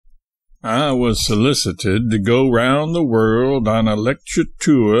I was solicited to go round the world on a lecture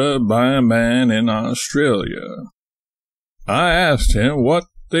tour by a man in Australia. I asked him what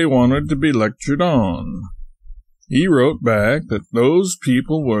they wanted to be lectured on. He wrote back that those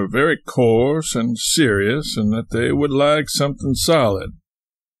people were very coarse and serious and that they would like something solid,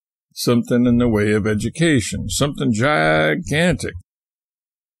 something in the way of education, something gigantic.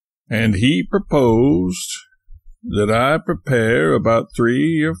 And he proposed that I prepare about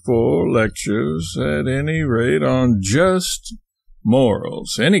 3 or 4 lectures at any rate on just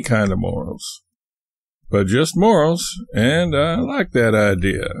morals, any kind of morals, but just morals, and I liked that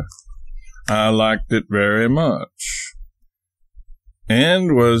idea. I liked it very much,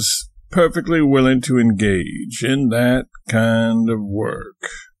 and was perfectly willing to engage in that kind of work.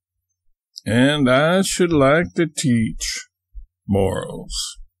 And I should like to teach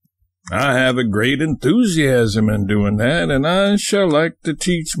morals. I have a great enthusiasm in doing that, and I shall like to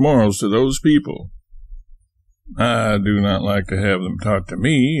teach morals to those people. I do not like to have them taught to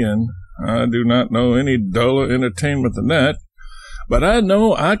me, and I do not know any duller entertainment than that, but I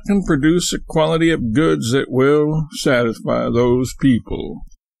know I can produce a quality of goods that will satisfy those people.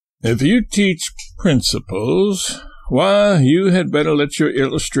 If you teach principles, why, you had better let your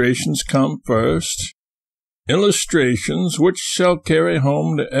illustrations come first. Illustrations which shall carry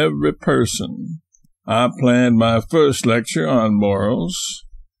home to every person. I planned my first lecture on morals.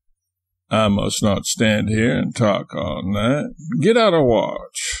 I must not stand here and talk on that. Get out a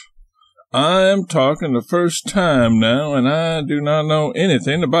watch. I am talking the first time now, and I do not know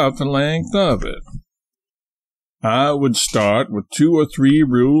anything about the length of it. I would start with 2 or 3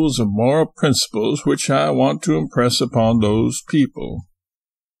 rules of moral principles which I want to impress upon those people.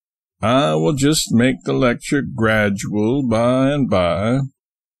 I will just make the lecture gradual by and by.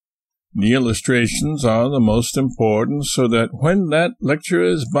 The illustrations are the most important, so that when that lecture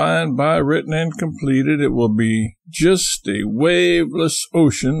is by and by written and completed, it will be just a waveless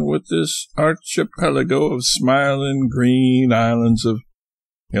ocean with this archipelago of smiling green islands of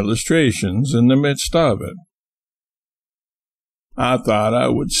illustrations in the midst of it. I thought I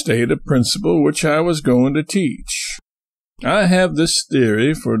would state a principle which I was going to teach. I have this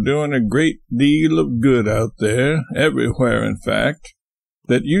theory for doing a great deal of good out there, everywhere in fact,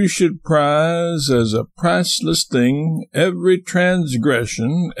 that you should prize as a priceless thing every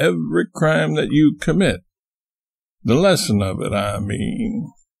transgression, every crime that you commit. The lesson of it, I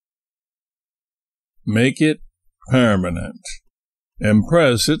mean. Make it permanent.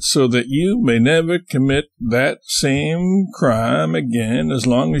 Impress it so that you may never commit that same crime again as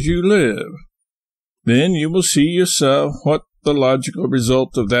long as you live. Then you will see yourself what the logical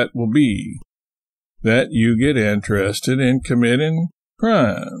result of that will be, that you get interested in committing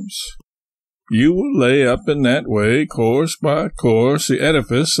crimes. You will lay up in that way, course by course, the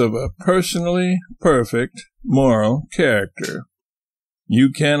edifice of a personally perfect moral character.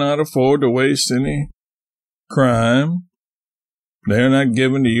 You cannot afford to waste any crime. They are not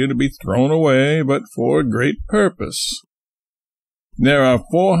given to you to be thrown away, but for a great purpose. There are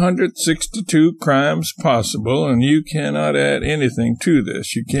 462 crimes possible, and you cannot add anything to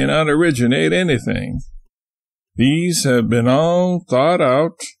this. You cannot originate anything. These have been all thought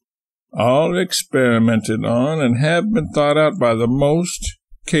out, all experimented on, and have been thought out by the most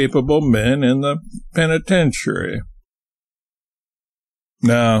capable men in the penitentiary.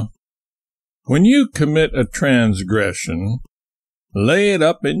 Now, when you commit a transgression, lay it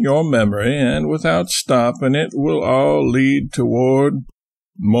up in your memory, and without stopping it will all lead toward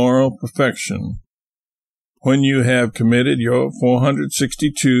moral perfection. When you have committed your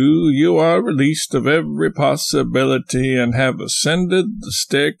 462, you are released of every possibility and have ascended the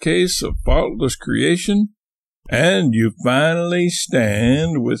staircase of faultless creation, and you finally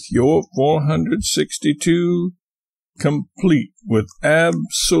stand with your 462 complete with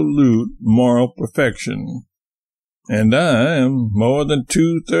absolute moral perfection. And I am more than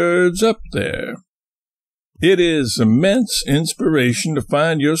 2/3 up there. It is immense inspiration to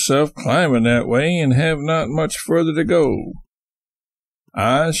find yourself climbing that way and have not much further to go.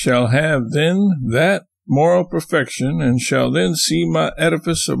 I shall have then that moral perfection, and shall then see my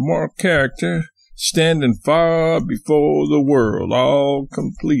edifice of moral character standing far before the world, all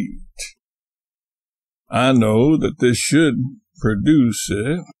complete. I know that this should produce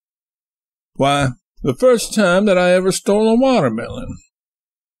it. Why, the first time that I ever stole a watermelon.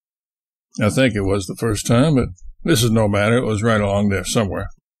 I think it was the first time, but this is no matter. It was right along there somewhere.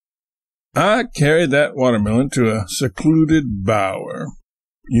 I carried that watermelon to a secluded bower.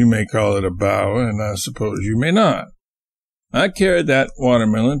 You may call it a bower, and I suppose you may not. I carried that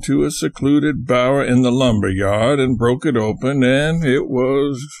watermelon to a secluded bower in the lumber yard and broke it open, and it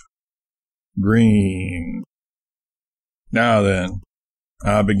was green. Now then,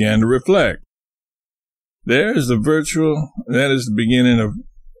 I began to reflect. That is the beginning of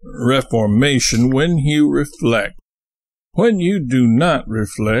reformation when you reflect. When you do not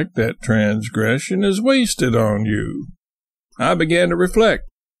reflect, that transgression is wasted on you. I began to reflect,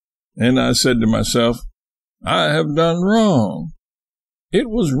 and I said to myself, I have done wrong. It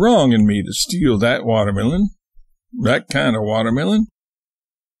was wrong in me to steal that watermelon, that kind of watermelon.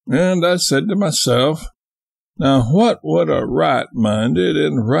 And I said to myself, now what would a right-minded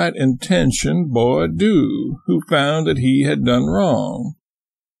and right-intentioned boy do who found that he had done wrong,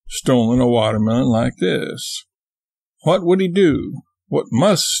 stolen a watermelon like this? What would he do? What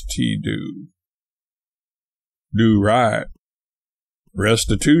must he do? Do right.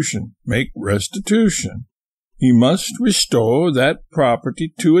 Restitution. Make restitution. He must restore that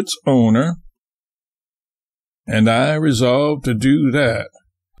property to its owner. And I resolved to do that.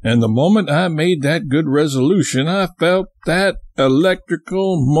 And the moment I made that good resolution, I felt that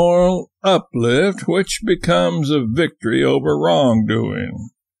electrical moral uplift which becomes a victory over wrongdoing.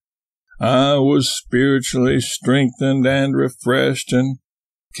 I was spiritually strengthened and refreshed, and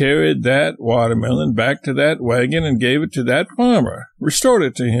carried that watermelon back to that wagon and gave it to that farmer, restored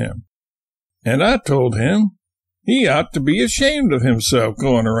it to him. And I told him he ought to be ashamed of himself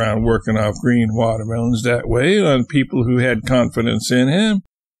going around working off green watermelons that way on people who had confidence in him.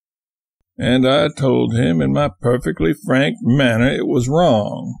 And I told him in my perfectly frank manner it was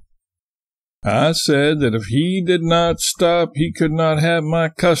wrong. I said that if he did not stop, he could not have my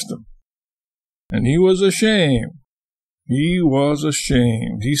custom. And he was ashamed. He was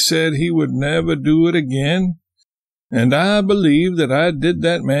ashamed. He said he would never do it again. And I believe that I did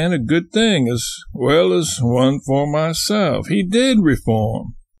that man a good thing as well as one for myself. He did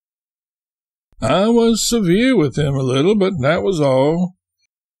reform. I was severe with him a little, but that was all.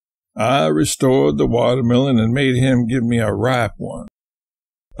 I restored the watermelon and made him give me a ripe one.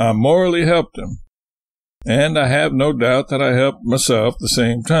 I morally helped him. And I have no doubt that I helped myself at the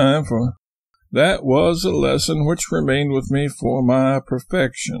same time, for that was a lesson which remained with me for my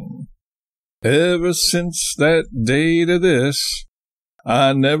perfection. Ever since that day to this,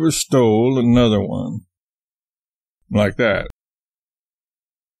 I never stole another one. Like that.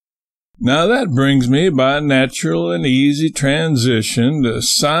 Now that brings me by a natural and easy transition to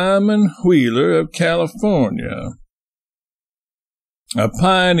Simon Wheeler of California. A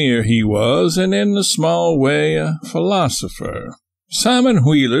pioneer he was, and in a small way a philosopher. Simon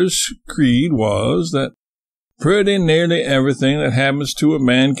Wheeler's creed was that pretty nearly everything that happens to a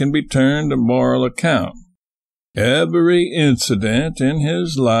man can be turned to moral account. Every incident in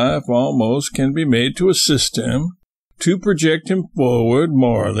his life almost can be made to assist him, to project him forward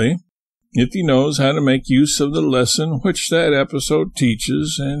morally, if he knows how to make use of the lesson which that episode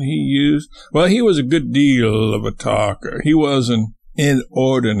teaches. And he was a good deal of a talker. He was an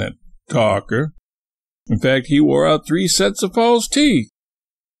inordinate talker. In fact, he wore out 3 sets of false teeth.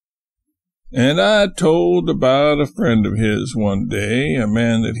 And I told about a friend of his one day, a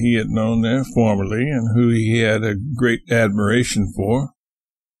man that he had known there formerly and who he had a great admiration for,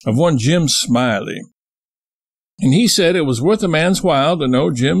 of one Jim Smiley. And he said it was worth a man's while to know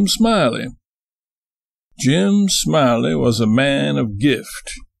Jim Smiley. Jim Smiley was a man of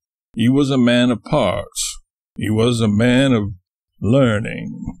gift. He was a man of parts. He was a man of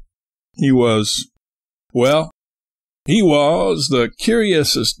learning. He was the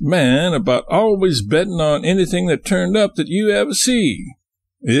curiousest man about always betting on anything that turned up that you ever see,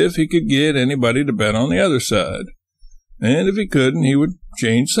 if he could get anybody to bet on the other side. And if he couldn't, he would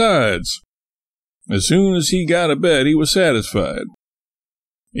change sides. As soon as he got a bet, he was satisfied.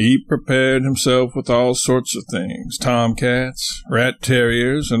 He prepared himself with all sorts of things, tomcats, rat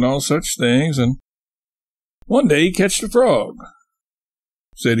terriers, and all such things, and one day he catched a frog.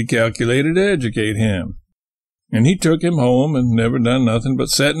 Said he calculated to educate him. And he took him home and never done nothing but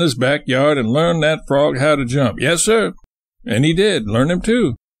sat in his backyard and learned that frog how to jump. Yes, sir. And he did learn him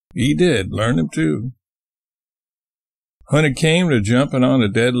too. He did learn him too. When it came to jumping on a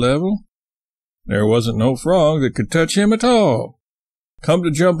dead level, there wasn't no frog that could touch him at all. Come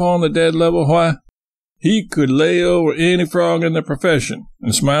to jump on the dead level, why, he could lay over any frog in the profession.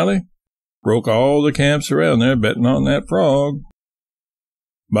 And Smiley broke all the camps around there betting on that frog.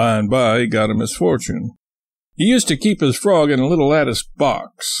 By and by, he got a misfortune. He used to keep his frog in a little lattice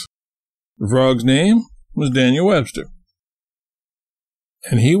box. The frog's name was Daniel Webster.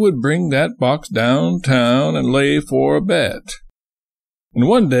 And he would bring that box downtown and lay for a bet. And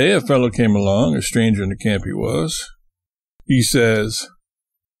one day a fellow came along, a stranger in the camp he was. He says,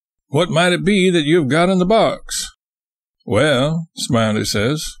 "What might it be that you've got in the box?" "Well," Smiley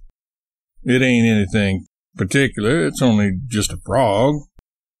says, It ain't anything particular. It's only just a frog.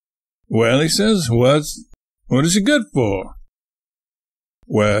 Well, he says, what is he good for?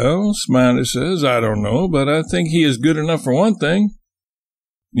 Well, Smiley says, I don't know, but I think he is good enough for one thing.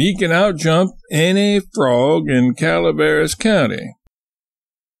 He can outjump any frog in Calaveras County.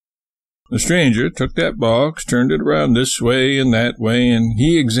 The stranger took that box, turned it around this way and that way, and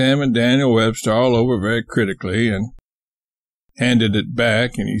he examined Daniel Webster all over very critically and handed it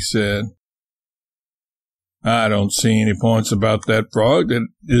back, and he said, I don't see any points about that frog that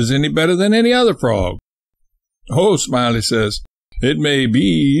is any better than any other frog. Oh, Smiley says, it may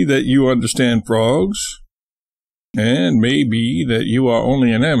be that you understand frogs, and may be that you are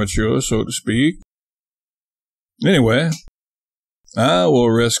only an amateur, so to speak. Anyway, I will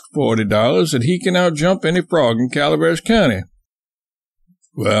risk $40 that he can outjump any frog in Calaveras County.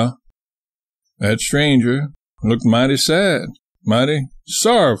 Well, that stranger looked mighty sad, mighty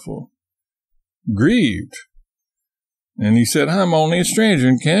sorrowful, grieved. And he said, I'm only a stranger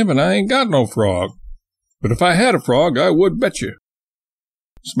in camp, and I ain't got no frog. But if I had a frog, I would bet you.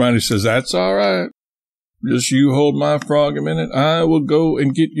 Smiley says, that's all right. Just you hold my frog a minute. I will go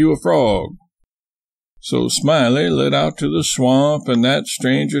and get you a frog. So Smiley led out to the swamp, and that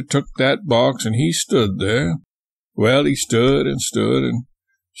stranger took that box, and he stood there. Well, he stood and stood and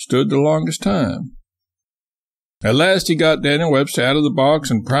stood the longest time. At last he got Daniel Webster out of the box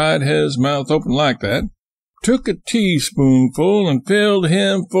and pried his mouth open like that, took a teaspoonful and filled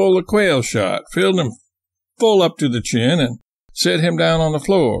him full of quail shot, filled him full up to the chin, and set him down on the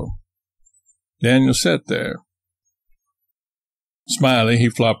floor. Daniel sat there. Smiley, he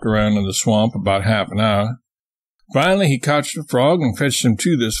flopped around in the swamp about half an hour. Finally, he caught a frog and fetched him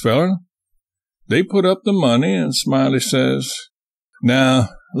to this feller. They put up the money, and Smiley says, now,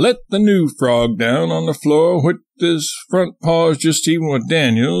 let the new frog down on the floor with his front paws just even with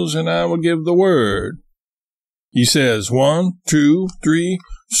Daniel's, and I will give the word. He says, 1, 2, 3,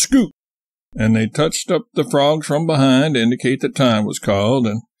 scoot. And they touched up the frogs from behind to indicate that time was called,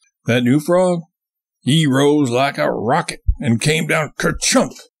 and that new frog, he rose like a rocket and came down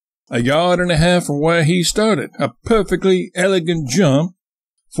kerchunk, a yard and a half from where he started, a perfectly elegant jump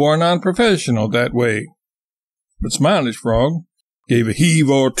for a non-professional that way. But Smiley's frog gave a heave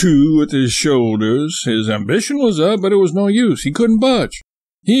or two with his shoulders. His ambition was up, but it was no use. He couldn't budge.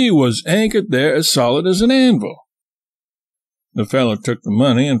 He was anchored there as solid as an anvil. The fellow took the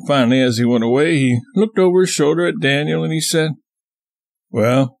money, and finally, as he went away, he looked over his shoulder at Daniel, and he said,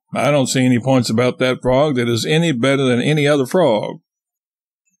 well, I don't see any points about that frog that is any better than any other frog.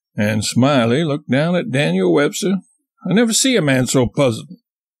 And Smiley looked down at Daniel Webster. I never see a man so puzzled.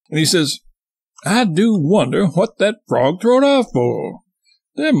 And he says, I do wonder what that frog throwed off for.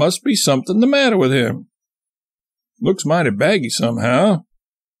 There must be something the matter with him. Looks mighty baggy somehow.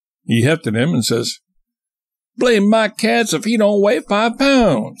 He hefted him and says, blame my cats if he don't weigh 5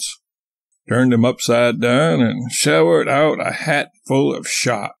 pounds. Turned him upside down and showered out a hat full of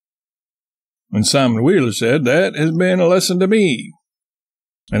shot. When Simon Wheeler said, that has been a lesson to me.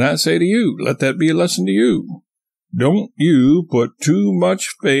 And I say to you, let that be a lesson to you. Don't you put too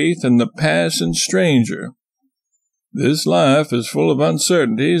much faith in the passing stranger. This life is full of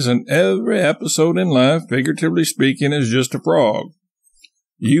uncertainties, and every episode in life, figuratively speaking, is just a frog.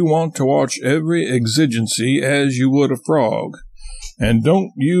 You want to watch every exigency as you would a frog, and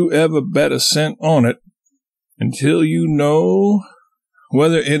don't you ever bet a cent on it until you know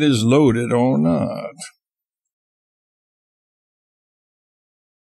whether it is loaded or not.